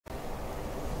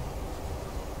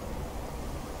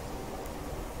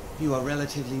You are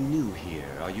relatively new here,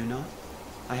 are you not?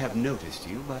 I have noticed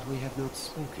you, but we have not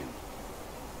spoken.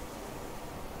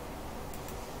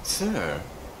 Sir?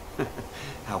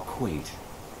 How quaint.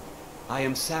 I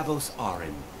am Savos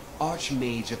Arin,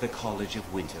 Archmage of the College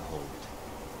of Winterhold.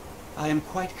 I am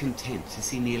quite content to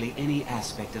see nearly any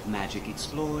aspect of magic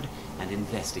explored and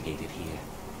investigated here.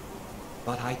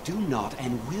 But I do not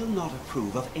and will not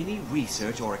approve of any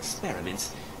research or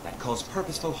experiments that cause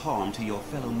purposeful harm to your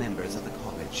fellow members of the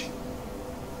college.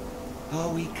 Are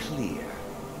we clear?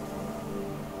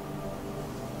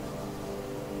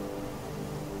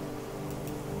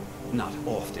 Not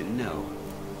often, no.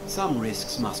 Some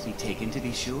risks must be taken, to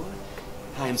be sure.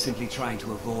 I am simply trying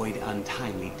to avoid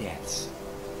untimely deaths.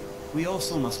 We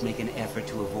also must make an effort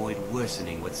to avoid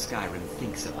worsening what Skyrim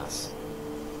thinks of us.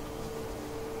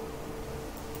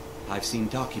 I've seen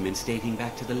documents dating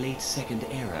back to the late Second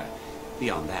Era.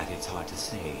 Beyond that, it's hard to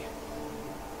say.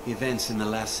 Events in the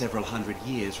last several hundred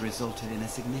years resulted in a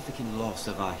significant loss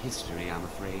of our history, I'm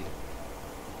afraid.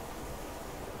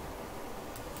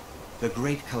 The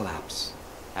Great Collapse,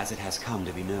 as it has come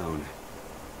to be known.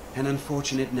 An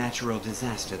unfortunate natural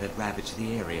disaster that ravaged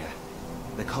the area.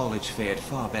 The college fared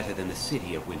far better than the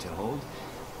city of Winterhold,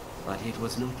 but it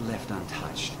was not left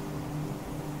untouched.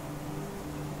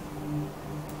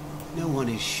 No one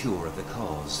is sure of the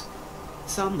cause.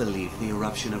 Some believe the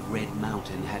eruption of Red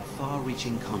Mountain had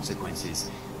far-reaching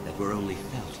consequences that were only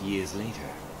felt years later.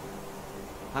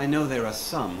 I know there are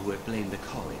some who have blamed the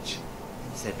college,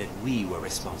 said that we were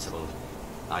responsible.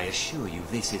 I assure you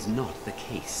this is not the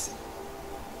case.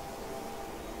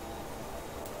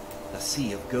 The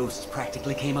Sea of Ghosts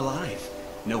practically came alive.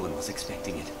 No one was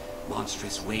expecting it.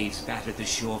 Monstrous waves battered the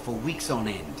shore for weeks on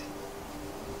end.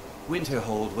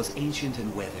 Winterhold was ancient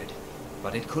and weathered,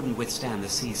 but it couldn't withstand the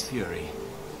sea's fury.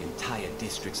 Entire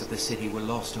districts of the city were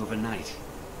lost overnight.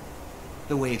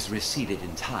 The waves receded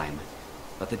in time,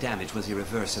 but the damage was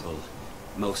irreversible.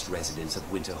 Most residents of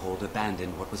Winterhold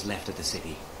abandoned what was left of the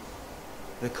city.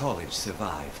 The college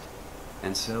survived,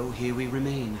 and so here we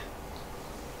remain.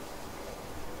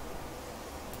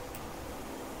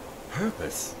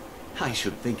 Purpose? I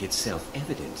should think it's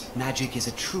self-evident. Magic is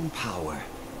a true power,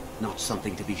 not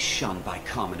something to be shunned by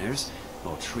commoners,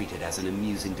 or treated as an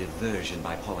amusing diversion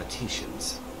by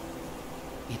politicians.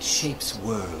 It shapes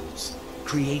worlds,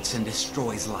 creates and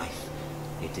destroys life.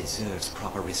 It deserves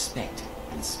proper respect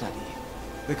and study.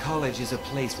 The college is a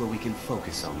place where we can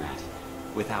focus on that,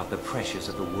 without the pressures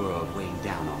of the world weighing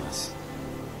down on us.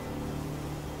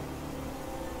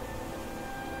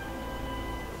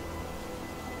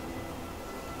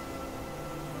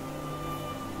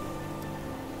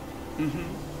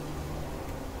 Mm-hmm.